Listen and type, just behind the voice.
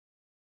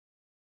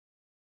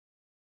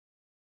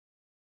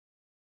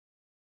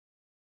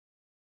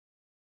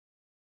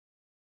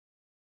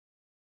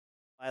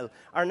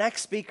Our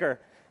next speaker,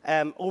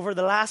 over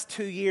the last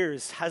 2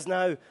 years, has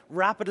now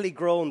rapidly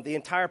grown the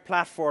entire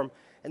platform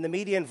in the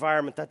media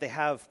environment that they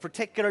have,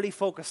 particularly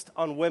focused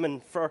on women,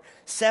 for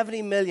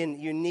 70 million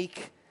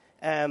unique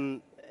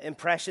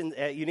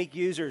unique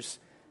users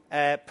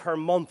per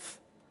month.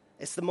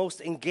 It's the most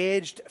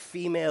engaged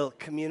female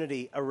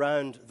community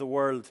around the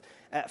world.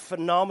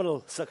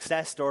 Phenomenal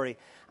success story,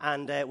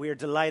 and we are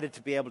delighted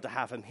to be able to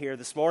have him here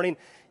this morning.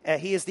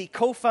 He is the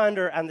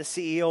co-founder and the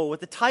CEO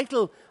with the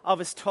title of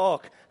his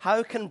talk,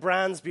 How Can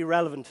Brands Be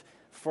Relevant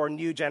for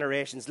New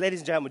Generations? Ladies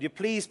and gentlemen, would you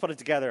please put it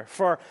together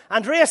for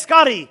Andrea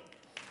Scotti.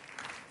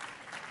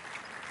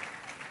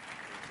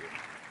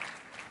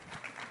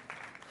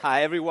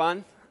 Hi,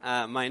 everyone.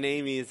 My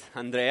name is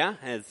Andrea,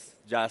 as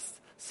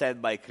just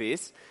said by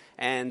Chris.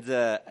 And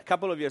a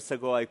couple of years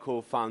ago, I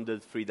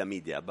co-founded Frida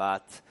Media.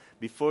 But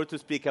before to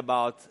speak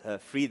about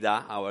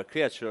Frida, our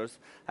creatures,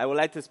 I would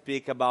like to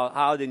speak about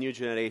how the new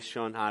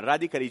generation are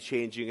radically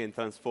changing and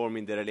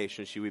transforming the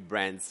relationship with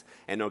brands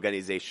and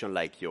organizations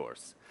like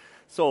yours.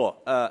 So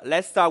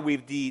let's start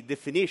with the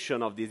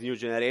definition of this new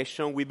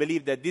generation. We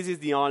believe that this is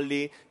the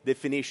only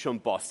definition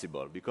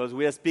possible because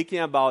we are speaking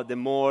about the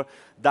more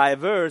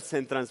diverse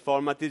and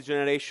transformative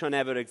generation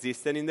ever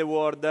existed in the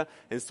world.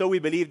 And so we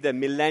believe that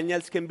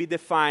millennials can be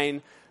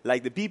defined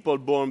like the people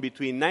born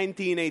between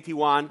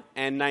 1981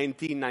 and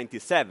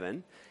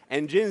 1997,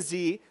 and Gen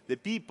Z, the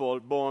people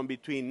born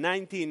between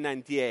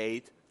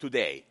 1998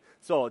 today.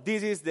 So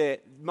this is the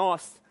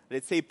most,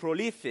 let's say,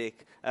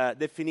 prolific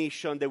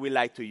definition that we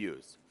like to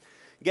use.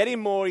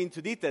 Getting more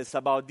into details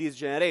about this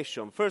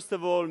generation, first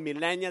of all,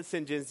 Millennials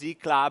and Gen Z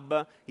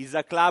Club is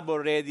a club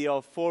already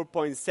of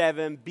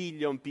 4.7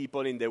 billion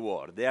people in the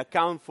world. They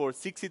account for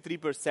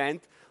 63%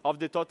 of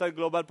the total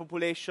global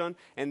population,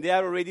 and they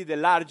are already the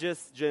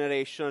largest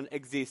generation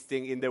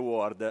existing in the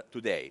world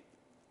today.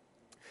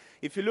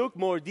 If you look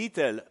more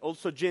detail,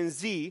 also Gen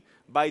Z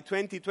by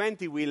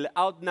 2020 will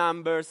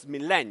outnumber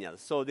millennials.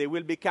 So they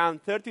will become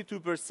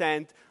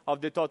 32%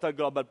 of the total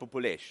global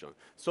population.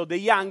 So the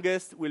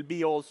youngest will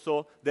be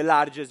also the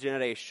largest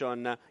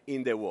generation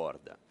in the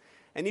world.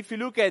 And if you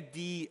look at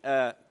the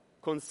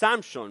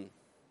consumption,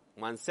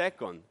 one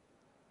second.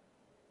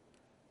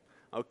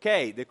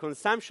 Okay, the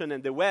consumption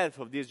and the wealth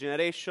of this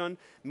generation,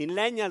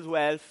 millennials'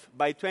 wealth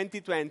by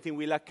 2020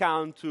 will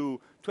account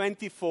to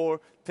 $24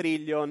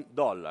 trillion.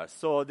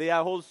 So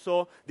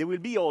they will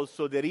be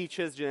also the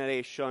richest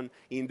generation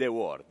in the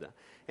world.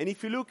 And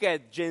if you look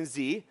at Gen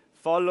Z,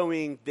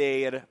 following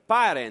their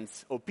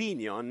parents'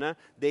 opinion,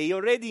 they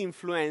already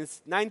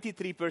influence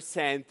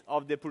 93%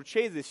 of the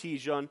purchase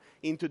decision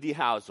into the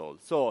household.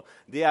 So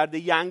they are the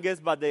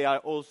youngest, but they are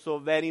also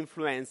very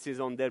influences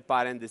on their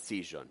parent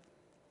decision.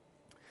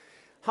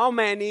 How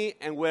many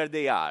and where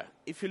they are?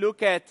 If you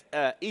look at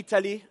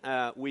Italy,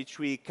 which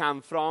we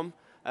come from,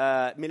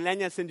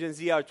 millennials and Gen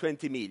Z are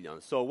 20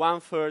 million, so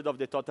 1/3 of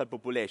the total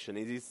population.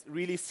 It is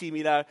really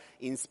similar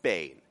in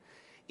Spain.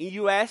 In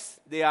US,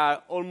 they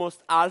are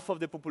almost half of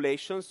the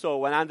population, so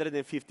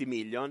 150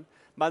 million.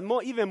 But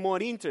even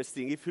more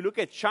interesting, if you look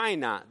at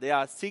China, there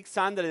are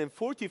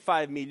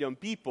 645 million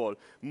people,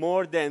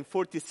 more than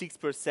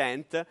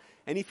 46%.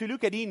 And if you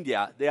look at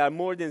India, they are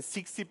more than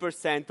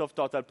 60% of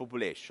total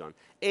population,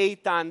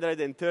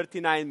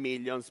 839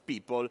 million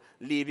people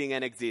living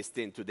and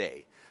existing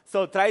today.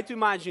 So try to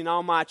imagine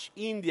how much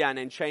Indian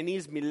and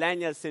Chinese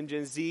millennials and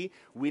Gen Z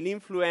will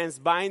influence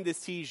buying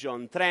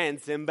decisions,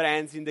 trends, and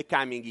brands in the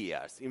coming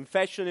years. In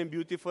fashion and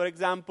beauty, for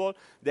example,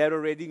 they're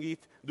already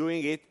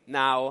doing it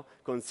now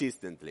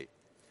consistently.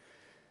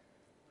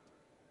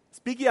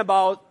 Speaking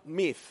about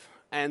myth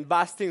and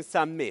busting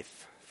some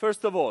myth.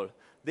 First of all,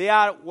 they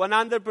are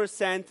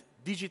 100%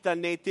 digital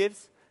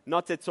natives,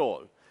 not at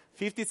all.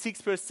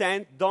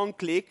 56% don't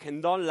click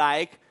and don't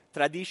like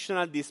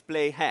traditional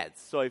display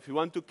ads. So if you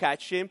want to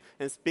catch him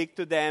and speak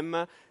to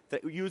them,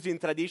 using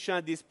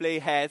traditional display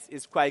ads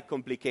is quite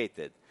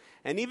complicated.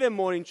 And even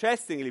more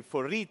interestingly,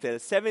 for retail,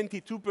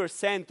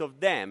 72% of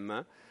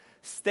them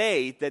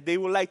state that they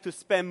would like to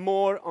spend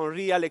more on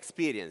real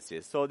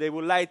experiences. So they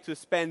would like to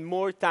spend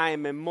more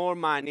time and more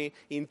money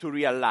into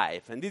real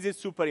life. And this is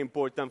super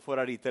important for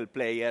our retail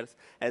players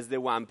as the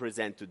one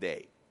present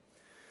today.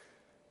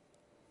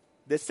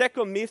 The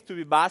second myth to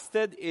be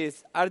busted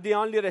is, are they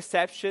only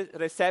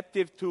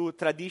receptive to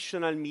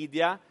traditional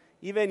media?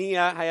 Even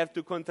here, I have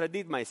to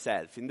contradict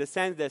myself in the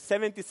sense that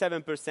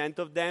 77%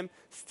 of them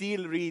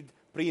still read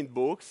print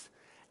books,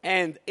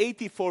 and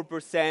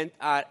 84%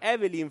 are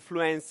heavily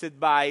influenced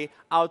by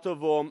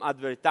out-of-home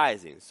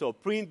advertising. So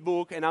print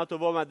book and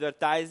out-of-home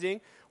advertising,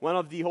 one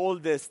of the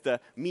oldest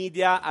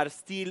media, are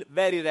still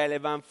very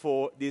relevant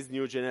for this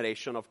new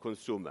generation of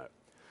consumer.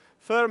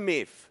 Third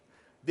myth,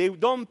 they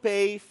don't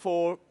pay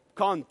for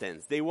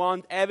contents. They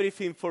want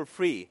everything for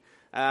free.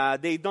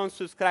 They don't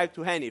subscribe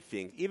to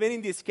anything. Even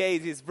in this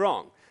case, it's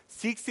wrong.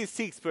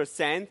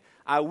 66%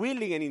 are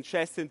willing and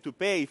interested to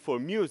pay for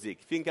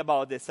music. Think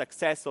about the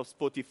success of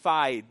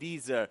Spotify,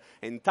 Deezer,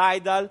 and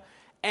Tidal.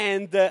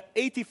 And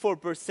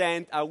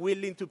 84% are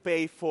willing to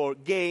pay for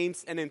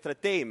games and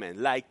entertainment,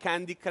 like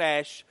Candy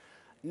Crush,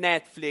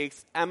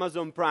 Netflix,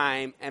 Amazon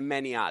Prime, and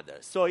many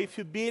others. So if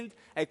you build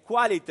a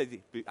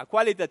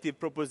qualitative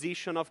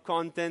proposition of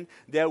content,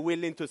 they are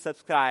willing to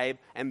subscribe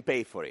and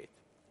pay for it.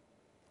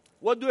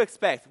 What do you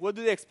expect? What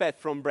do they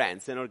expect from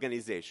brands and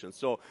organizations?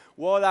 So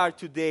what are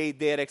today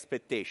their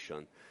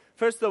expectations?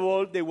 First of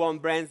all, they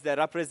want brands that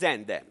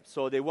represent them.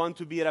 So they want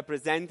to be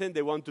represented,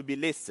 they want to be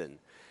listened.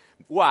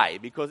 Why?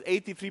 Because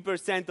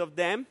 83% of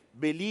them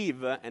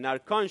believe and are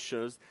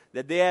conscious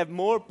that they have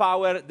more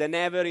power than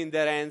ever in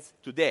their hands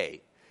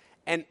today.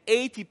 And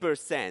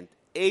 80%,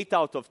 8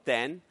 out of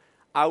 10,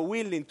 are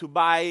willing to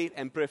buy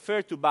and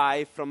prefer to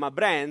buy from a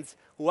brands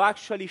who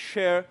actually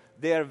share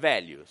their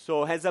value.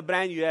 So as a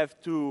brand, you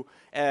have to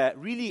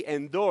really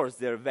endorse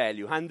their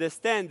value,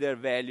 understand their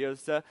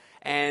values,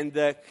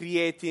 and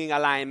creating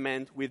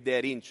alignment with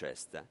their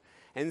interest.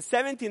 And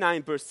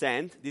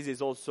 79%, this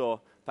is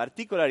also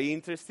particularly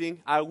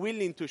interesting, are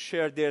willing to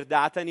share their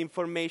data and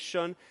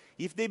information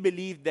if they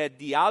believe that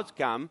the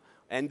outcome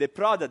and the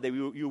product that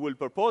you will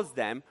propose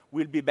them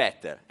will be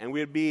better and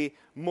will be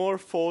more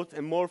thought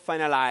and more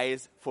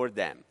finalized for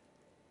them.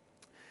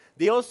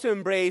 They also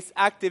embrace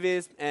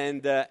activism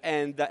and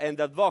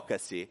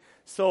advocacy.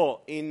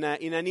 So in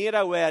an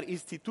era where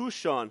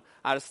institutions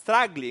are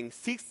struggling,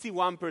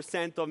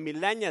 61% of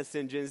millennials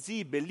and Gen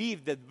Z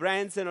believe that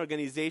brands and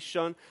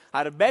organizations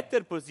are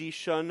better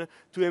positioned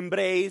to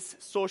embrace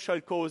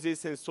social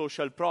causes and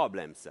social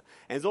problems.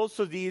 And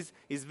also this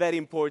is very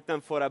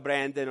important for a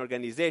brand and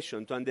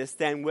organization to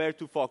understand where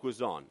to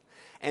focus on.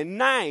 And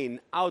 9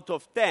 out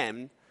of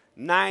 10,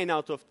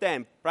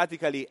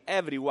 practically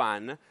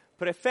everyone,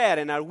 prefer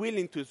and are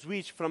willing to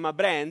switch from a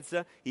brand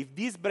if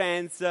this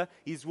brand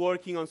is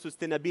working on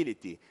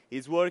sustainability,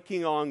 is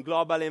working on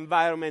global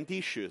environment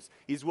issues,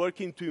 is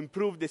working to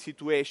improve the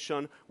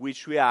situation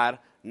which we are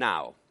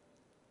now.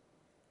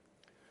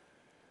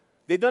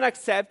 They don't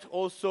accept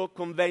also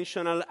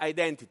conventional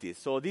identities.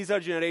 So these are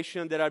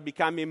generations that are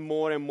becoming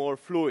more and more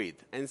fluid.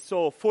 And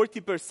so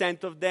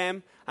 40% of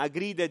them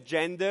agree that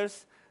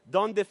genders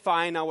don't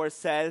define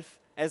ourselves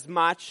as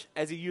much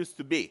as it used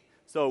to be.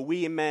 So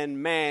women,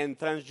 men,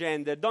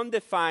 transgender don't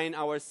define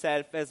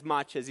ourselves as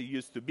much as it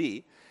used to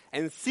be.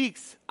 And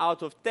 6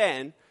 out of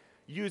 10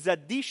 use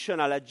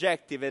additional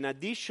adjective and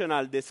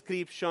additional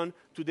description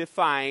to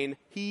define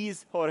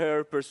his or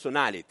her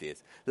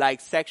personalities,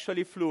 like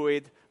sexually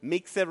fluid,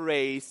 mixed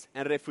race,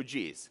 and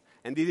refugees.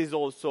 And this is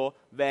also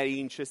very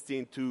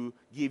interesting to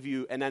give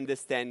you an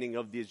understanding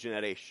of this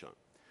generation.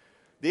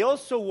 They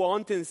also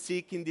want and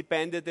seek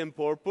independence and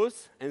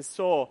purpose, and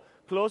so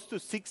close to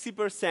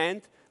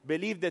 60%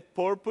 believe that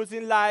purpose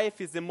in life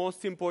is the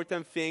most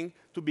important thing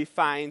to be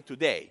found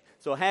today.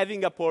 So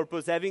having a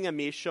purpose, having a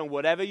mission,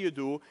 whatever you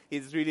do,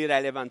 is really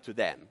relevant to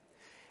them.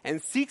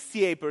 And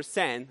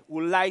 68%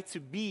 would like to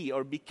be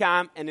or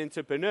become an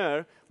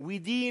entrepreneur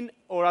within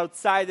or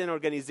outside an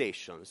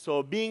organization.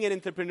 So being an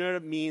entrepreneur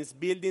means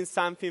building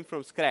something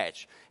from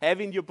scratch,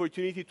 having the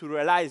opportunity to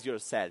realize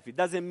yourself. It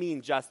doesn't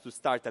mean just to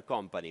start a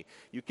company.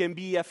 You can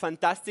be a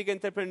fantastic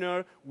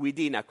entrepreneur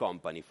within a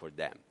company for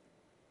them.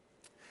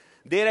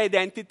 Their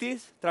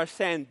identities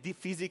transcend the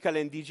physical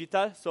and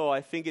digital, so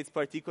I think it's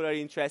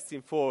particularly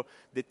interesting for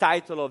the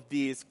title of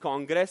this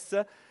Congress.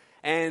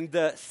 And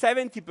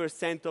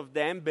 70% of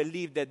them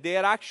believe that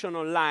their action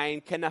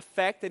online can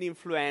affect and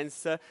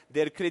influence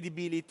their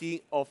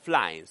credibility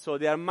offline. So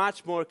they are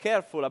much more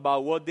careful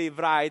about what they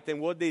write and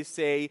what they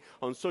say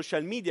on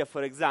social media,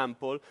 for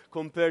example,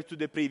 compared to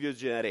the previous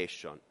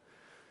generation.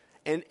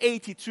 And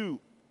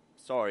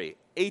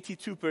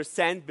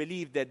 82%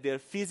 believe that their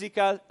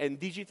physical and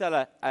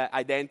digital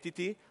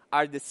identity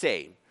are the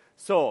same.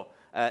 So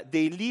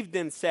they live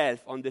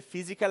themselves on the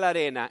physical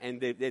arena and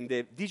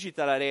the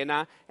digital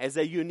arena as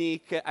a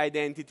unique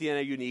identity and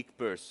a unique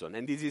person.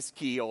 And this is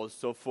key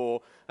also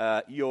for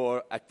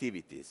your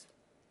activities.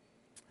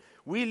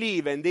 We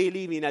live and they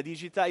live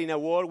in a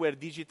world where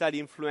digital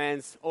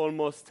influence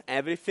almost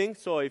everything.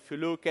 So if you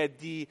look at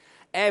the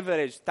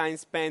average time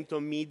spent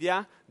on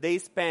media, they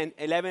spend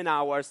 11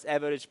 hours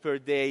average per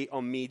day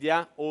on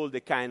media, all the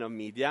kind of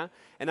media.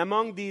 And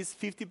among these,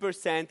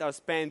 50% are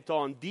spent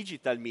on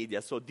digital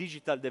media, so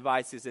digital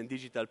devices and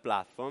digital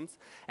platforms.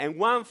 And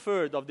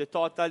 1/3 of the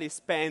total is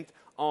spent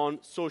on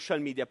social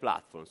media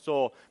platforms,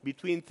 so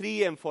between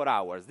 3 and 4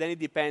 hours. Then it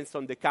depends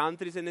on the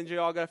countries and the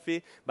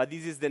geography, but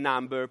this is the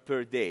number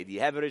per day, the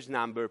average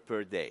number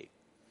per day.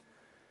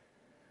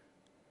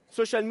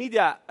 Social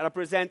media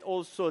represent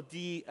also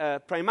the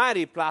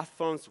primary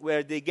platforms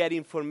where they get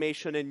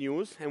information and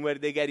news and where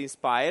they get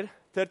inspired.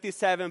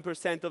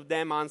 37% of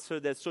them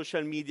answer that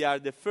social media are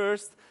the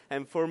first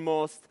and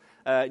foremost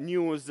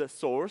news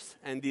source,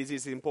 and this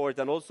is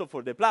important also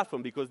for the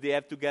platform because they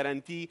have to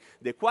guarantee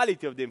the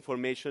quality of the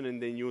information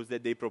and the news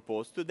that they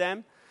propose to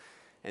them.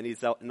 And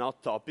it's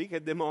not topic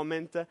at the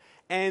moment.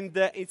 And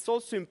it's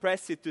also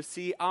impressive to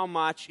see how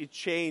much it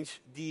changed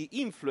the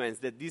influence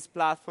that these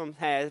platforms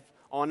have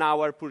on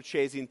our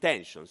purchase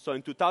intention. So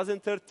in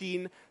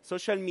 2013,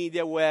 social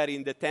media were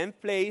in the 10th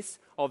place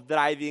of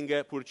driving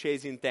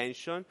purchase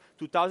intention.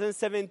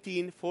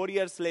 2017, 4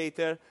 years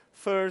later,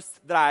 first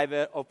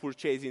driver of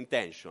purchase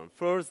intention,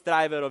 first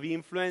driver of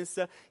influence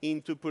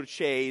into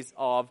purchase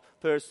of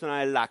personal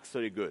and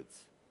luxury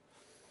goods.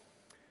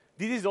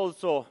 This is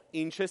also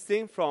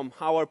interesting from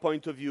our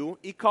point of view.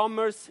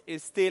 E-commerce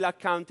is still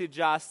accounted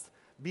just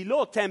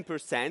below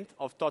 10%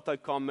 of total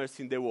commerce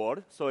in the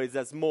world, so it's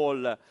a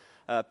small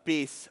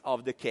piece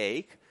of the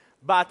cake,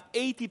 but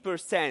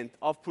 80%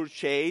 of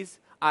purchase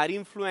are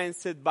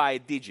influenced by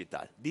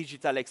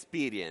digital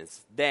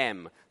experience,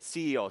 DEM,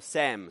 SEO,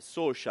 SEM,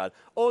 social,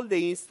 all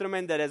the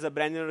instruments that as a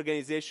branding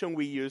organization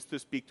we use to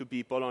speak to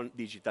people on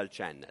digital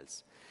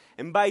channels.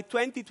 And by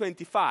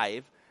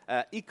 2025,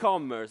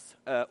 e-commerce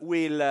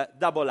will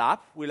double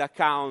up, will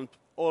account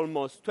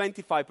almost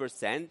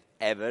 25%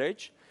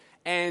 average,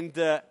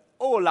 and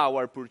all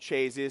our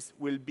purchases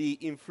will be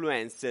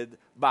influenced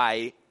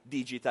by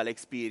digital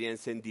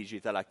experience and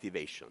digital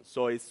activation.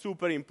 So it's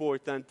super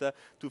important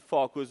to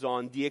focus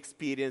on the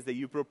experience that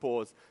you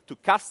propose to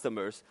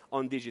customers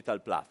on digital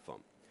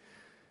platform.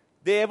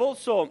 They have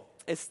also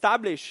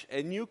established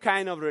a new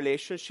kind of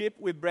relationship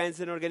with brands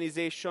and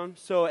organizations.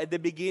 So at the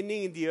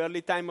beginning, in the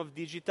early time of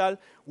digital,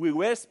 we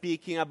were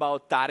speaking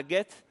about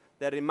target.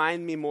 That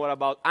remind me more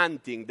about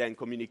hunting than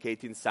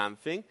communicating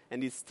something.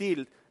 And it's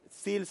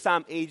still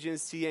some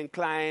agency and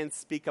clients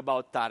speak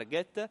about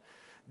target.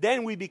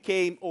 Then we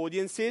became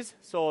audiences,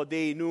 so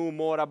they knew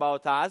more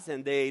about us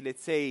and they,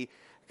 let's say,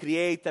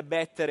 create a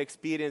better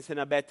experience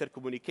and a better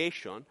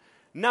communication.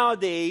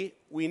 Nowadays,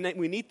 we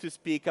need to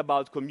speak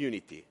about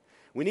community.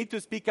 We need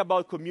to speak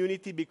about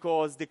community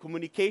because the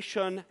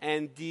communication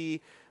and the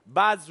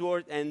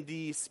buzzword and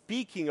the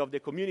speaking of the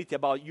community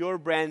about your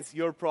brands,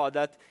 your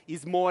product,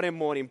 is more and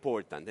more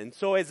important. And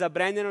so as a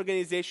branding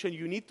organization,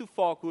 you need to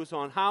focus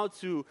on how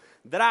to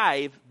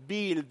drive,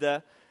 build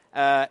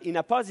in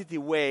a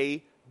positive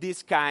way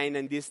this kind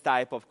and this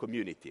type of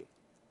community.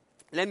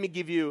 Let me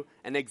give you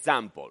an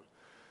example.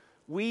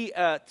 We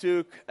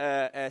took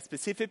a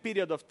specific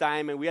period of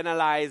time and we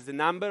analyzed the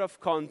number of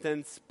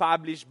contents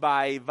published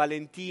by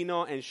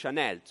Valentino and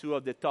Chanel, two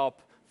of the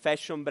top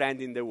fashion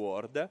brands in the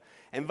world.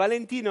 And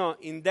Valentino,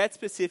 in that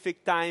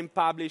specific time,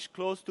 published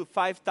close to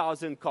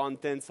 5,000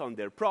 contents on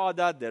their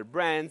product, their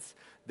brands,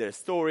 their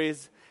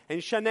stories.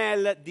 And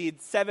Chanel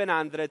did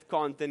 700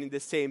 content in the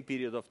same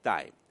period of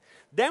time.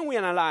 Then we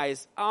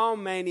analyzed how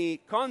many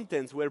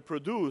contents were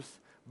produced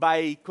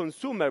by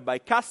consumers, by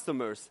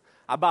customers,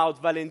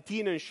 about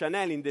Valentino and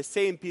Chanel in the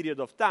same period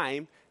of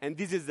time, and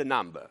this is the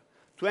number.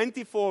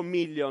 24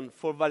 million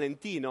for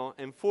Valentino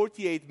and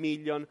 48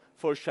 million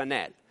for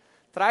Chanel.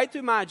 Try to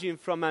imagine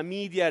from a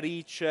media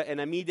reach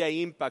and a media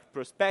impact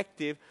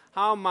perspective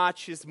how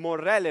much is more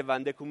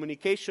relevant the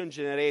communication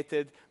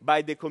generated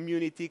by the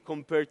community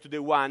compared to the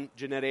one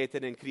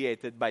generated and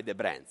created by the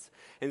brands.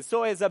 And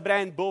so as a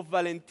brand, both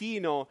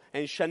Valentino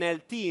and Chanel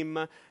team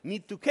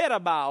need to care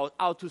about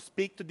how to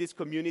speak to this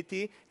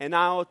community and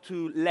how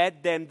to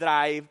let them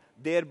drive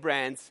their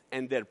brands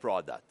and their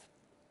product.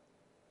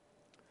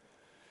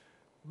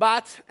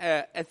 But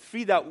at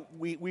Frida,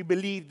 we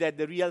believe that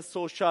the real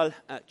social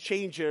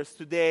changers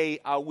today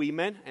are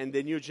women and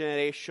the new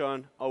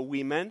generation of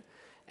women.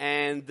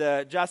 And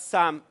just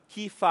some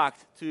key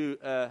facts to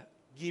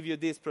give you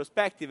this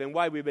perspective and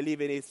why we believe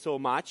in it so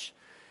much.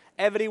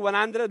 Every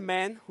 100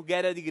 men who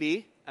get a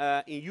degree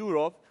in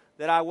Europe,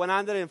 there are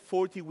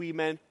 140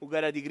 women who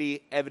get a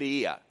degree every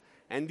year.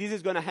 And this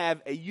is going to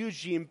have a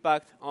huge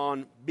impact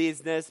on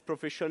business,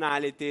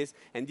 professionalities,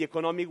 and the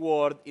economic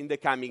world in the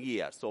coming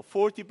years. So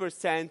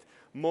 40%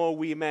 more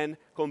women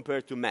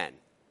compared to men.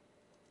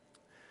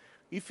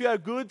 If you are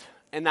good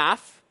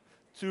enough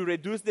to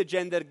reduce the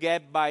gender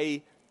gap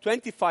by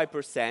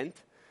 25%,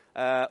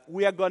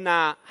 we are going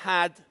to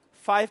add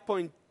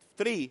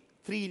 5.3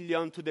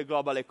 trillion to the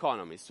global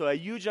economy. So a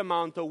huge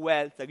amount of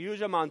wealth, a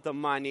huge amount of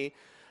money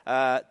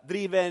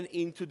driven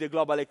into the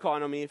global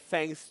economy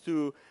thanks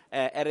to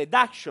a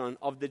reduction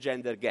of the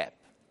gender gap.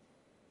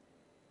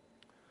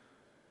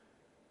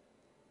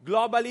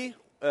 Globally,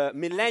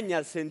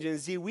 millennials and Gen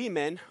Z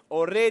women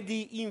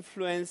already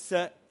influence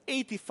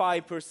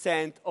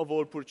 85% of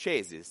all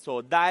purchases,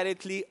 so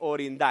directly or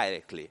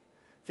indirectly.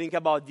 Think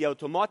about the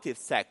automotive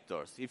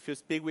sectors. If you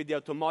speak with the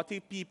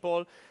automotive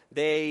people,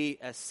 they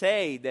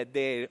say that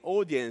their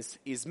audience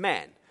is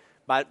men.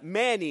 But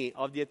many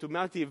of the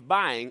automotive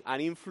buying are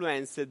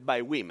influenced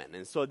by women,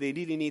 and so they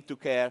really need to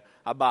care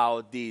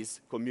about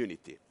this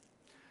community.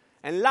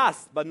 And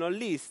last but not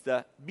least,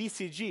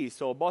 BCG,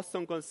 so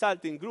Boston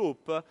Consulting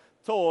Group,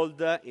 told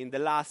in the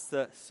last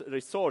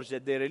research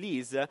that they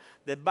released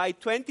that by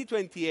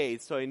 2028,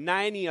 so in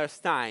 9 years'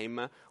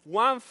 time,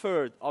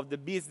 1/3 of the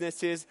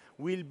businesses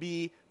will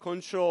be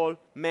controlled,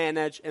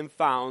 managed, and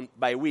found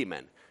by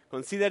women.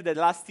 Consider that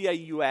last year in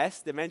the US,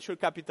 the venture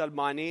capital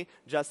money,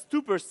 just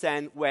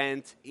 2%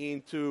 went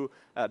into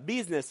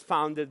business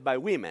founded by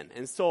women.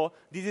 And so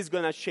this is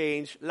going to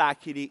change,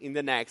 luckily, in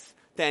the next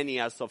 10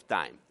 years of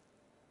time.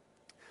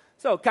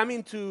 So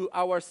coming to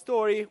our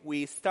story,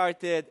 we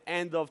started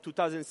end of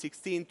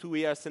 2016, 2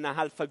 years and a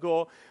half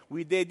ago,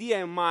 with the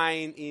idea in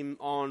mind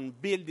on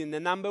building the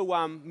number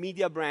one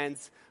media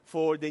brands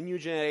for the new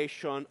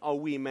generation of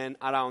women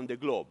around the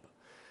globe.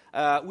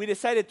 We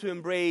decided to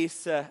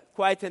embrace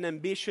quite an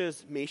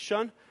ambitious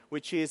mission,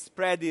 which is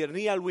spreading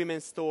real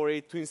women's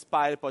story to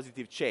inspire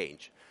positive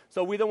change.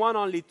 So we don't want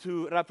only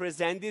to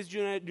represent this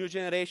new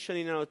generation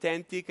in an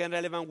authentic and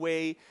relevant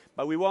way,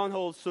 but we want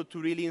also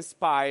to really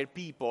inspire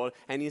people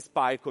and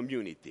inspire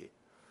community.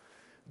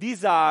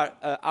 These are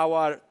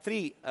our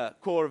three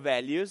core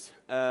values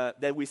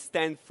that we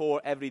stand for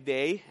every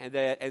day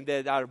and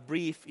that are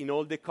brief in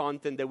all the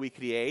content that we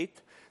create.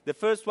 The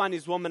first one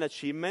is woman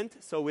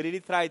achievement. So we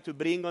really try to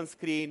bring on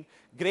screen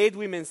great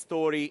women's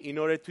story in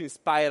order to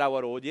inspire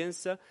our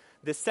audience.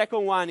 The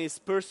second one is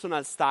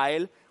personal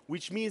style,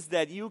 which means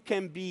that you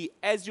can be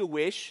as you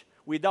wish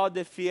without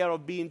the fear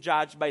of being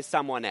judged by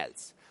someone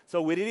else.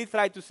 So we really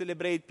try to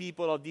celebrate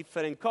people of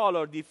different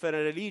color, different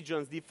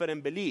religions,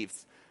 different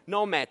beliefs.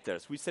 No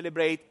matters. We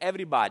celebrate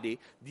everybody.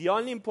 The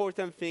only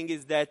important thing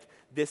is that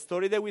the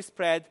story that we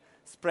spread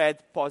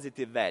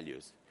positive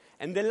values.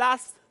 And the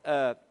last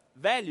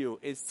value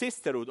is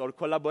sisterhood or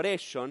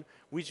collaboration,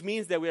 which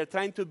means that we are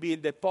trying to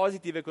build a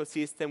positive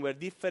ecosystem where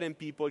different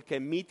people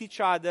can meet each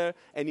other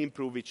and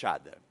improve each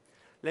other.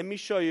 Let me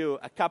show you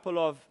a couple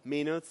of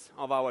minutes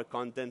of our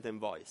content and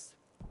voice.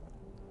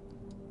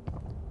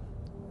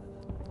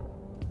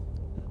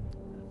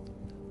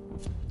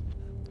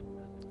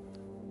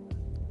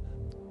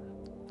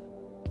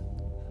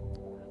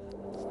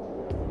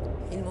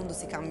 Il mondo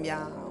si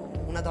cambia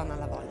una donna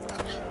alla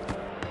volta.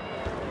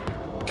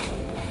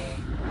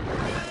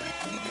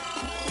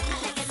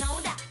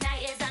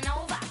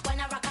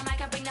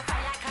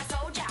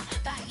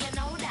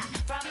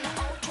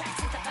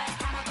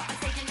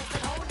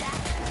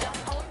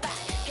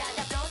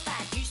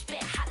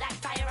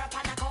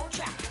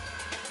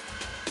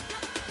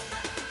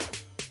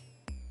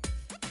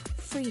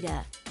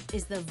 Frida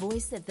is the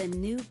voice of the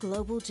new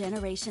global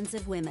generations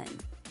of women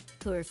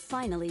who are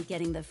finally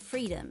getting the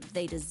freedom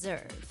they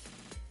deserve.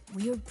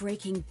 We're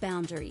breaking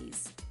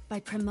boundaries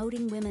by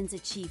promoting women's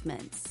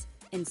achievements,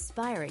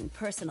 inspiring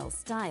personal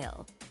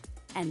style,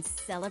 and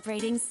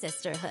celebrating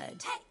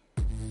sisterhood.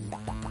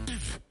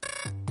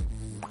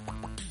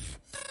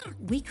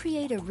 We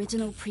create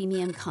original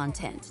premium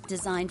content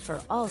designed for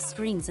all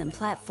screens and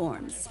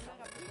platforms,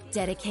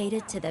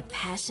 dedicated to the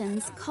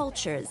passions,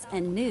 cultures,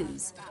 and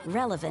news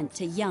relevant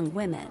to young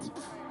women.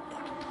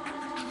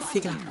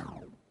 Sigla.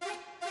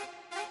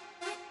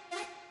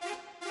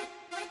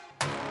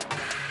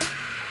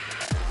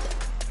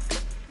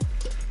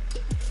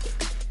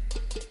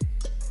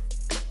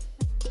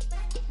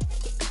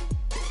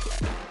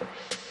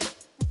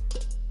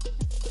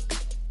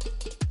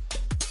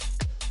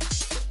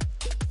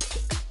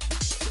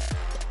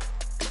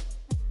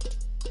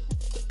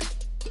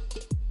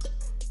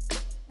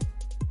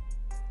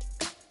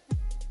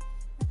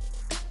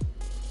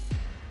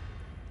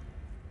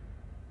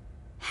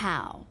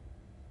 How?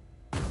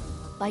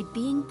 By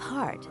being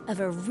part of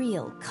a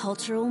real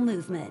cultural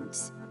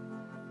movement,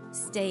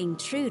 staying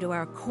true to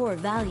our core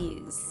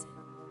values,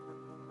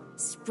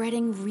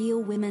 spreading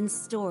real women's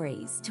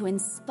stories to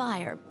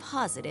inspire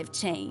positive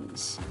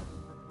change,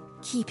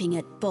 keeping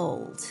it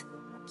bold,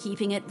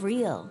 keeping it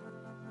real,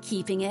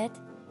 keeping it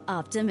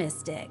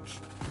optimistic.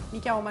 Mi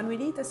chiamo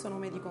Manuelita e sono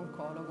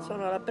medico-oncologo.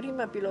 Sono la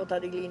prima pilota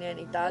di linea in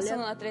Italia.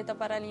 Sono un'atleta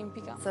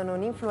paralimpica. Sono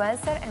un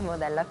influencer e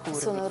modella curvy.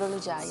 Sono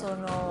orologiaia.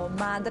 Sono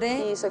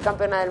madre. Sì, sono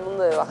campione del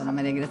mondo di Vaca. Sono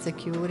Maria Grazia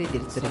Chiuri,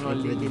 direttore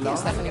creativo di Dio.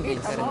 Stefano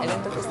Wilfer,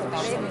 eletto questa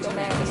causa.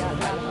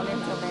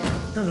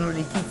 Sono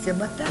Letizia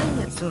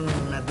Battaglia, sono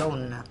una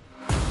donna.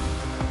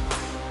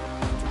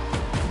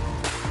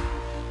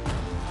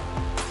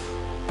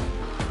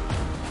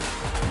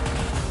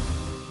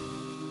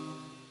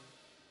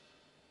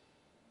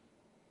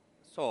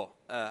 So,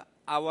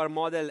 our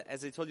model,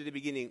 as I told you at the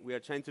beginning, we are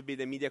trying to be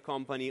the media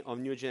company of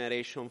new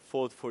generation,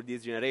 fought for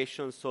this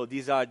generation. So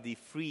these are the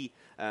three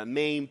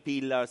main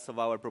pillars of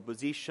our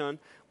proposition.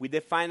 We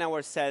define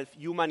ourselves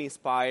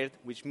human-inspired,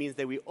 which means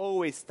that we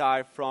always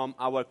start from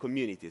our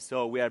community.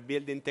 So we are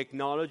building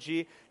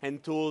technology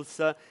and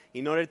tools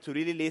in order to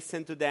really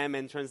listen to them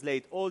and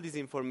translate all this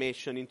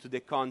information into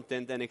the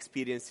content and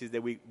experiences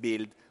that we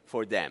build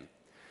for them.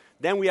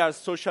 Then we are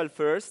social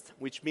first,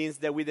 which means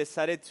that we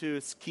decided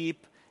to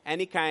skip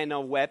any kind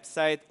of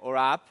website or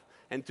app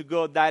and to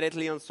go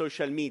directly on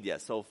social media.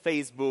 So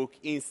Facebook,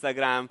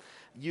 Instagram,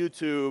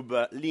 YouTube,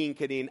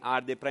 LinkedIn are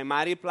the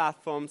primary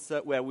platforms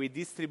where we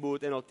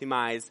distribute and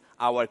optimize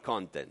our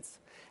contents.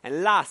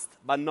 And last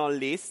but not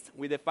least,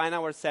 we define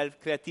ourselves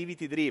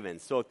creativity-driven.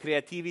 So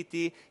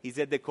creativity is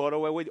at the core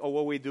of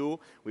what we do.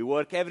 We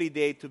work every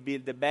day to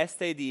build the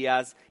best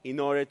ideas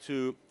in order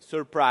to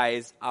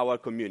surprise our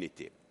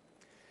community.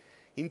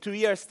 In 2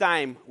 years'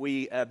 time,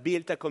 we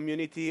built a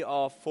community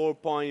of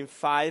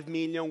 4.5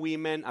 million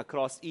women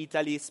across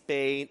Italy,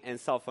 Spain, and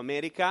South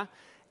America.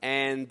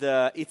 And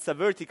it's a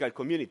vertical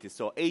community,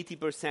 so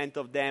 80%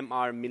 of them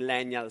are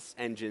millennials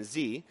and Gen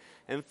Z.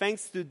 And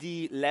thanks to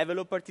the level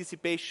of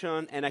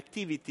participation and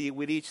activity,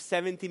 we reach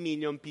 70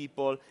 million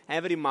people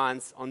every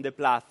month on the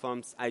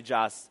platforms I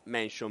just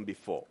mentioned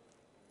before.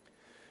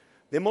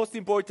 The most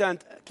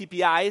important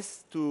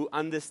KPIs to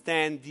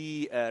understand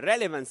the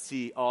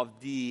relevancy of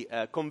the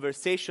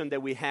conversation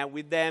that we have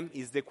with them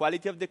is the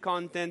quality of the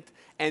content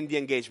and the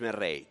engagement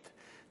rate.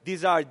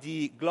 These are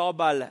the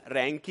global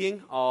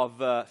ranking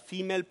of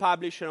female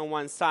publishers on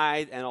one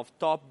side and of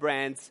top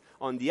brands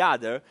on the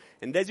other.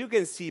 And as you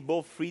can see,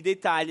 both Frida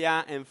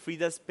Italia and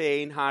Frida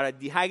Spain are at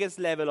the highest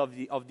level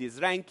of this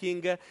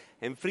ranking.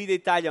 And Frida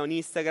Italia on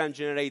Instagram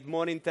generate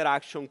more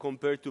interaction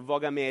compared to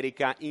Vogue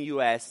America in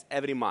US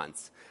every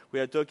month. We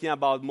are talking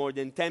about more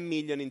than 10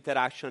 million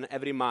interactions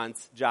every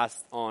month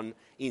just on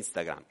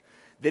Instagram.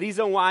 The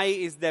reason why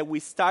is that we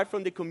start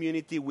from the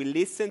community, we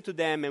listen to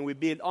them, and we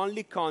build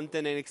only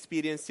content and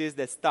experiences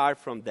that start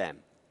from them.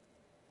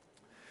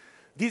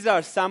 These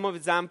are some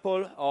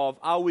examples of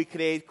how we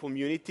create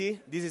community.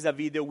 This is a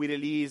video we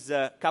released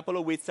a couple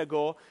of weeks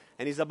ago,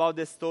 and it's about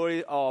the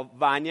story of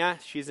Vania.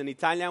 She's an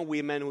Italian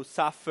woman who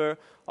suffers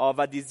of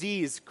a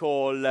disease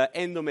called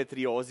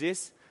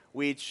endometriosis,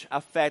 which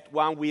affects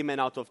 1 woman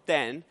out of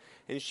 10.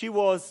 And she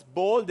was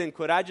bold and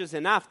courageous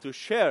enough to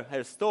share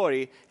her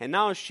story, and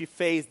now she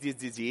faced this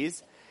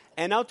disease.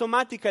 And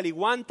automatically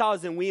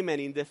 1,000 women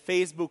in the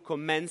Facebook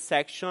comment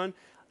section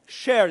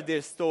shared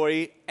their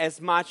story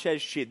as much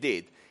as she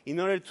did, in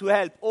order to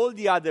help all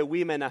the other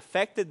women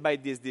affected by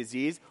this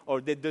disease, or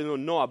that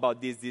don't know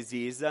about this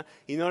disease,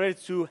 in order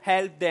to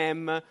help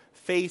them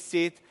face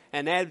it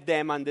and help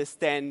them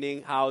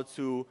understanding how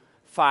to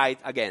fight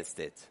against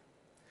it.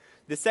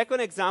 The second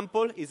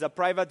example is a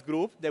private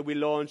group that we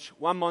launched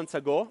 1 month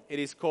ago. It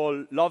is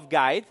called Love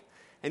Guide,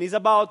 and it's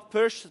about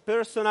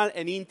personal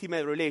and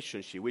intimate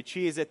relationship, which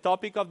is a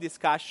topic of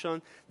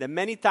discussion that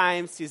many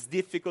times is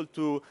difficult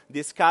to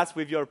discuss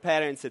with your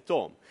parents at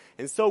home.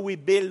 And so we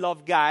built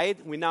Love Guide.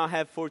 We now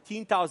have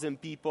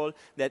 14,000 people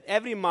that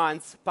every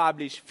month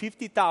publish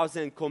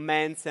 50,000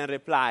 comments and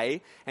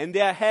reply, and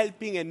they are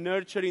helping and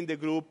nurturing the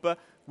group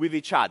with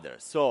each other.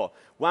 So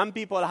one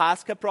people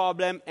ask a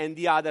problem and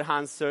the other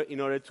answer in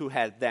order to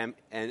help them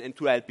and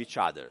to help each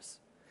other.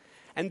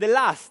 And the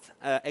last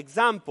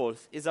example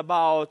is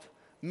about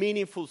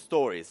meaningful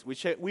stories,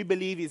 which we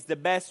believe is the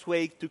best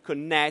way to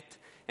connect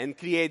and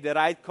create the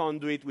right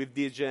conduit with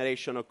this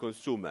generation of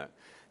consumer.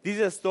 This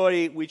is a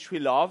story which we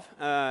love.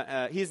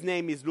 His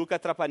name is Luca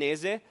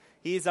Trapanese.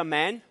 He is a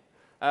man.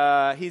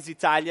 He's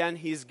Italian.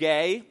 He's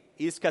gay.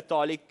 He's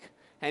Catholic.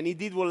 And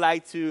he would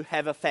like to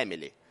have a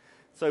family.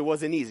 So it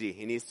wasn't easy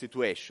in his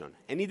situation.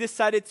 And he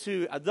decided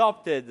to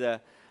adopt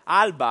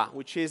Alba,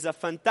 which is a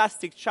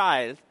fantastic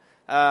child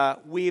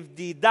with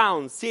the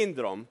Down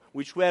syndrome,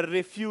 which were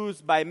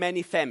refused by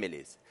many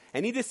families.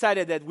 And he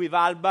decided that with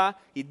Alba,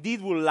 he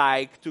would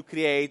like to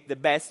create the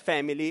best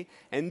family.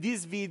 And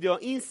this video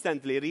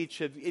instantly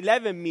reached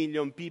 11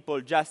 million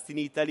people just in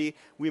Italy,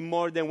 with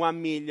more than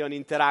 1 million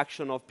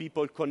interaction of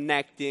people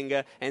connecting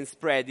and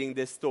spreading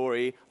the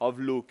story of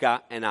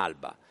Luca and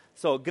Alba.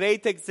 So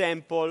great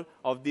example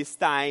of this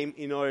time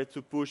in order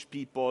to push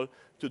people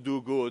to do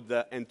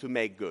good and to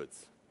make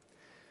goods.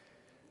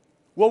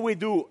 What we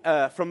do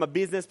from a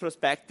business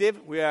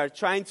perspective, we are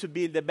trying to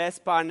be the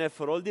best partner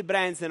for all the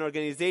brands and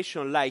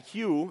organizations like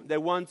you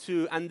that want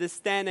to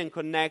understand and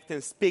connect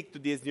and speak to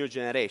this new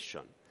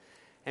generation.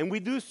 And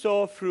we do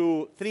so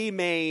through 3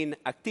 main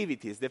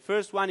activities. The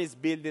first one is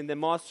building the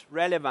most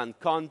relevant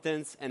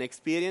contents and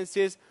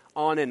experiences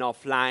on and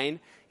offline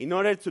in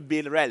order to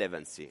build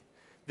relevancy.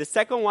 The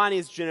second one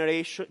is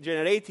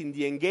generating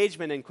the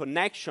engagement and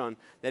connection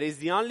that is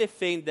the only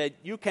thing that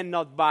you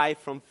cannot buy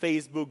from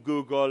Facebook,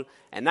 Google,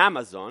 and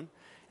Amazon.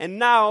 And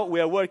now we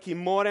are working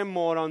more and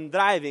more on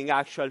driving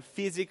actual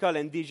physical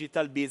and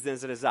digital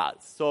business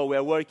results. So we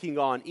are working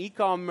on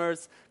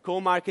e-commerce,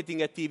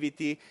 co-marketing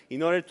activity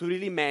in order to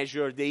really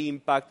measure the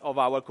impact of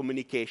our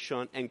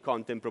communication and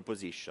content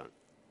proposition.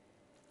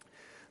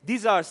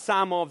 These are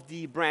some of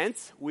the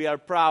brands we are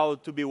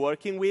proud to be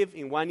working with.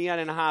 In 1.5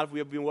 years, we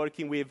have been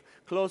working with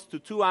close to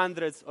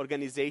 200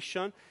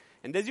 organizations.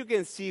 And as you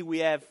can see, we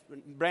have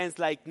brands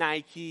like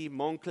Nike,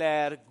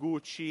 Moncler,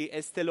 Gucci,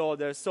 Estée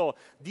Lauder. So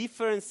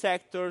different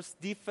sectors,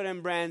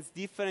 different brands,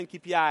 different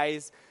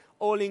KPIs,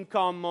 all in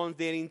common,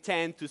 their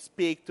intent to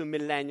speak to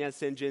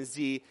millennials and Gen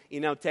Z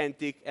in an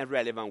authentic and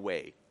relevant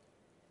way.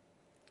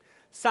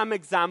 Some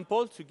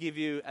examples to give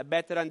you a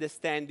better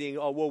understanding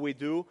of what we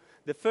do.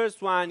 The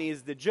first one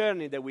is the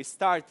journey that we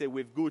started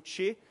with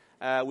Gucci.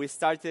 We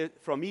started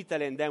from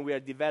Italy, and then we are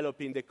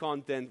developing the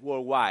content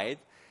worldwide.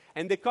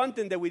 And the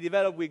content that we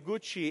develop with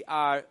Gucci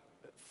are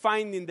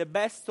finding the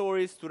best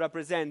stories to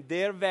represent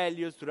their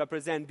values, to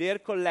represent their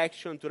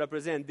collection, to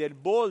represent their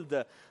bold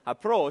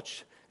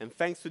approach. And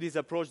thanks to this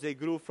approach, they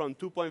grew from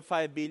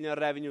 2.5 billion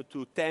revenue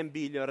to 10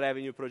 billion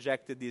revenue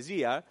projected this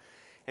year.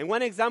 And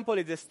one example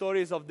is the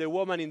stories of the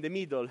woman in the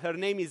middle. Her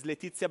name is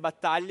Letizia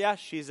Battaglia.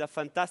 She's a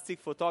fantastic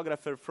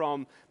photographer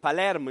from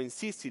Palermo in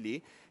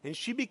Sicily. And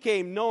she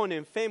became known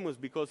and famous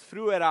because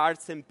through her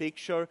arts and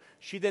picture,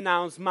 she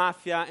denounced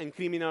mafia and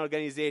criminal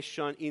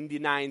organization in the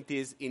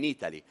 90s in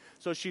Italy.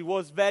 So she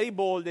was very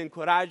bold and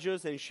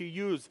courageous, and she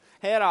used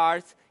her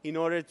art in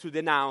order to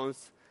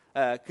denounce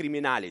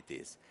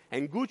criminalities.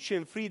 And Gucci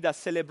and Frida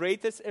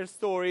celebrated her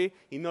story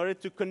in order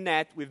to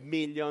connect with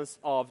millions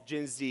of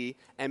Gen Z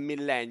and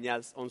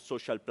millennials on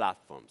social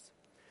platforms.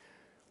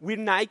 With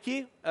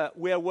Nike,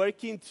 we are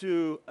working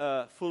to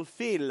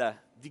fulfill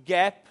the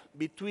gap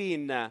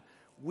between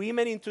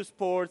women into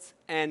sports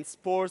and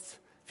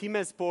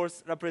female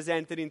sports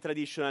represented in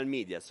traditional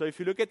media. So if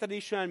you look at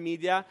traditional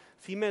media,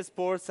 female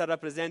sports are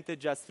represented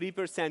just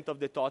 3% of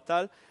the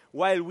total,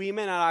 while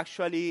women are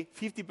actually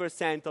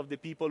 50% of the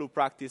people who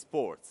practice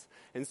sports.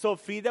 And so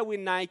Frida with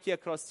Nike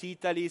across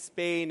Italy,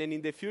 Spain, and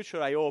in the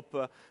future, I hope,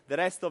 the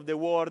rest of the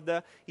world,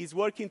 is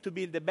working to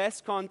build the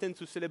best content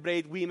to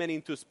celebrate women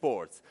into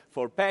sports,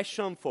 for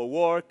passion, for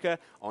work,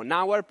 on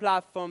our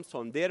platforms,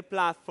 on their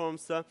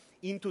platforms,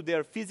 into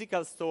their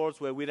physical stores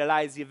where we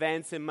realize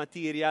events and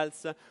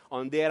materials,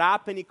 on their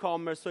app and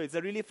e-commerce. So it's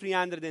a really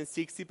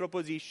 360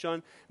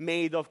 proposition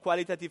made of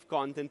qualitative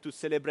content to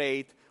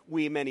celebrate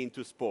women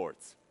into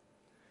sports.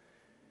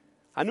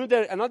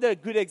 Another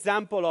good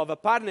example of a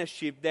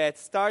partnership that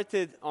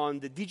started on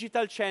the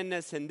digital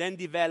channels and then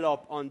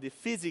developed on the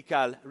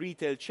physical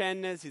retail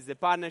channels is the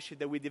partnership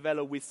that we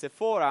developed with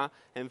Sephora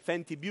and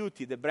Fenty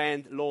Beauty, the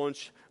brand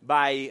launched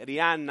by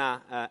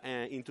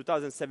Rihanna in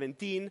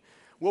 2017.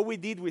 What we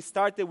did, we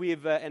started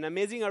with an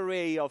amazing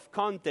array of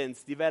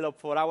contents developed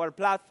for our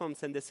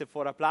platforms and the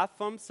Sephora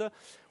platforms,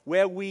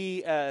 where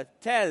we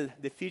tell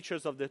the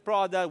features of the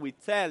product, we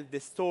tell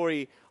the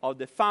story of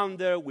the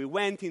founder, we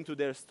went into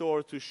their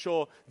store to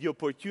show the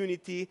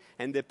opportunity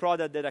and the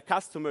product that our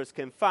customers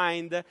can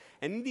find,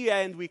 and in the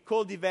end, we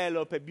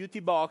co-developed a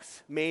beauty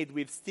box made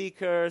with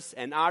stickers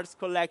and arts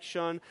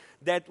collection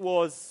that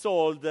was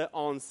sold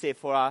on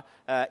Sephora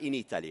in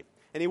Italy.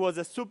 And it was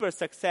a super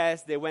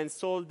success. They went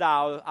sold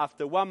out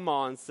after 1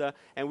 month,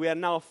 and we are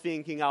now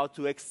thinking how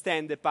to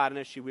extend the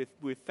partnership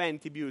with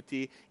Fenty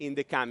Beauty in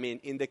the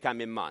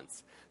coming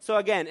months. So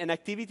again, an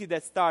activity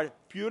that starts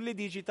purely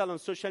digital on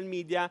social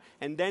media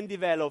and then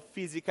developed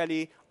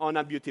physically on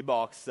a beauty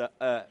box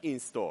in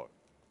store.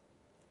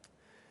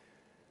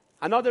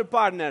 Another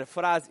partner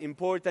for us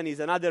important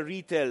is another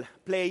retail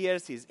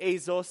players, is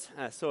ASOS,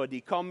 so the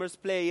e-commerce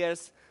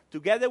players.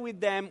 Together with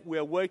them, we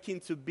are working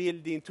to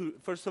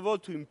first of all,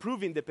 to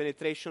improving the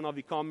penetration of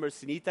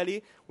e-commerce in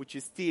Italy, which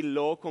is still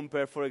low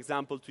compared, for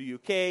example, to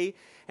UK.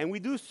 And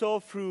we do so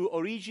through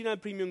original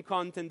premium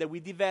content that we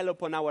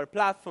develop on our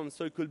platform.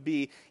 So it could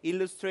be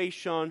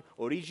illustration,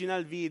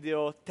 original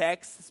video,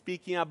 text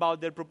speaking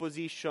about their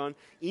proposition,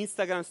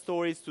 Instagram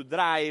stories to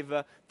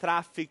drive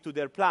traffic to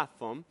their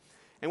platform.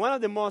 And one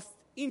of the most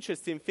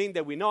interesting things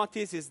that we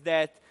noticed is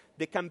that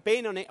the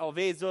campaign of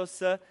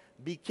ASOS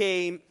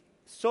became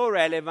so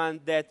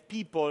relevant that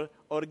people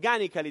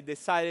organically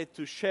decided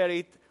to share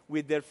it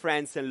with their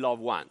friends and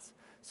loved ones.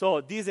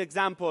 So this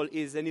example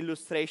is an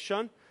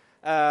illustration.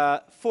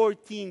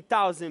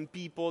 14,000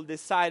 people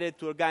decided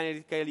to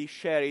organically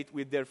share it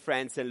with their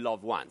friends and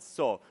loved ones.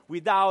 So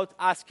without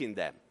asking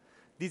them,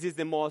 this is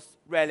the most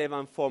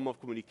relevant form of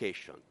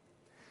communication.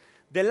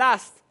 The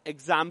last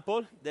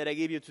example that I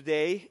give you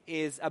today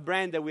is a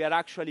brand that we are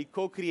actually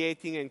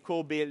co-creating and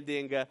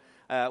co-building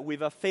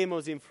with a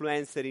famous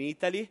influencer in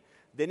Italy.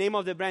 The name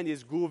of the brand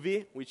is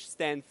Guvi, which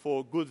stands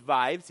for Good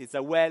Vibes. It's a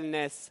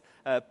wellness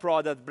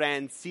product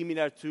brand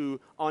similar to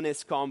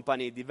Honest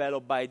Company,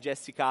 developed by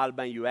Jessica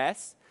Alba in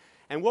US.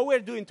 And what we're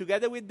doing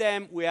together with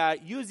them, we are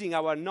using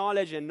our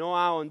knowledge and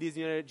know-how on this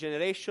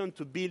generation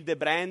to build the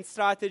brand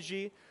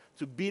strategy,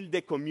 to build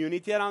the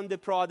community around the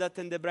product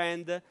and the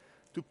brand,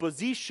 to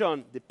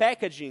position the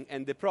packaging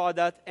and the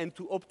product, and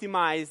to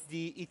optimize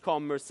the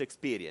e-commerce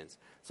experience.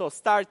 So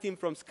starting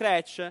from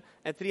scratch,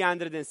 a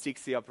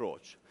 360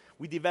 approach.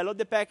 We developed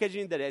the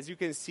packaging that, as you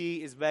can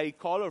see, is very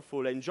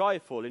colorful and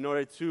joyful in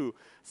order to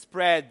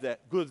spread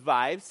good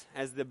vibes,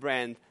 as the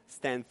brand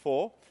stands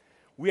for.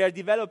 We are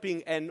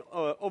developing an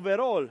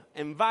overall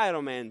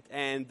environment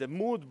and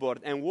mood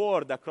board and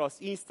word across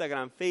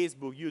Instagram,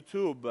 Facebook,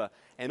 YouTube,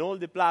 and all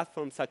the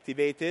platforms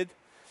activated.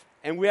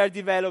 And we are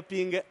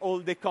developing all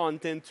the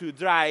content to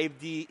drive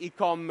the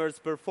e-commerce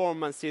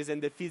performances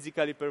and the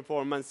physical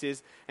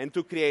performances and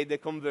to create the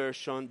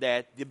conversion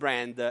that the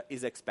brand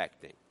is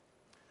expecting.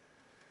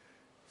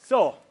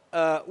 So,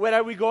 where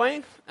are we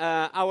going?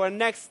 Our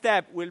next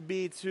step will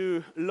be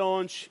to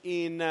launch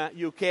in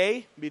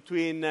UK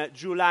between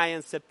July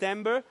and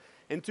September,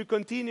 and to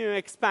continue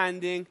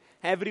expanding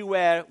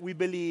everywhere we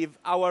believe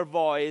our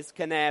voice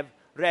can have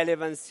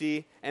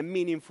relevancy and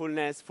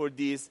meaningfulness for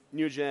this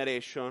new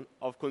generation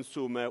of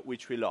consumer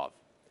which we love.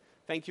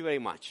 Thank you very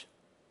much.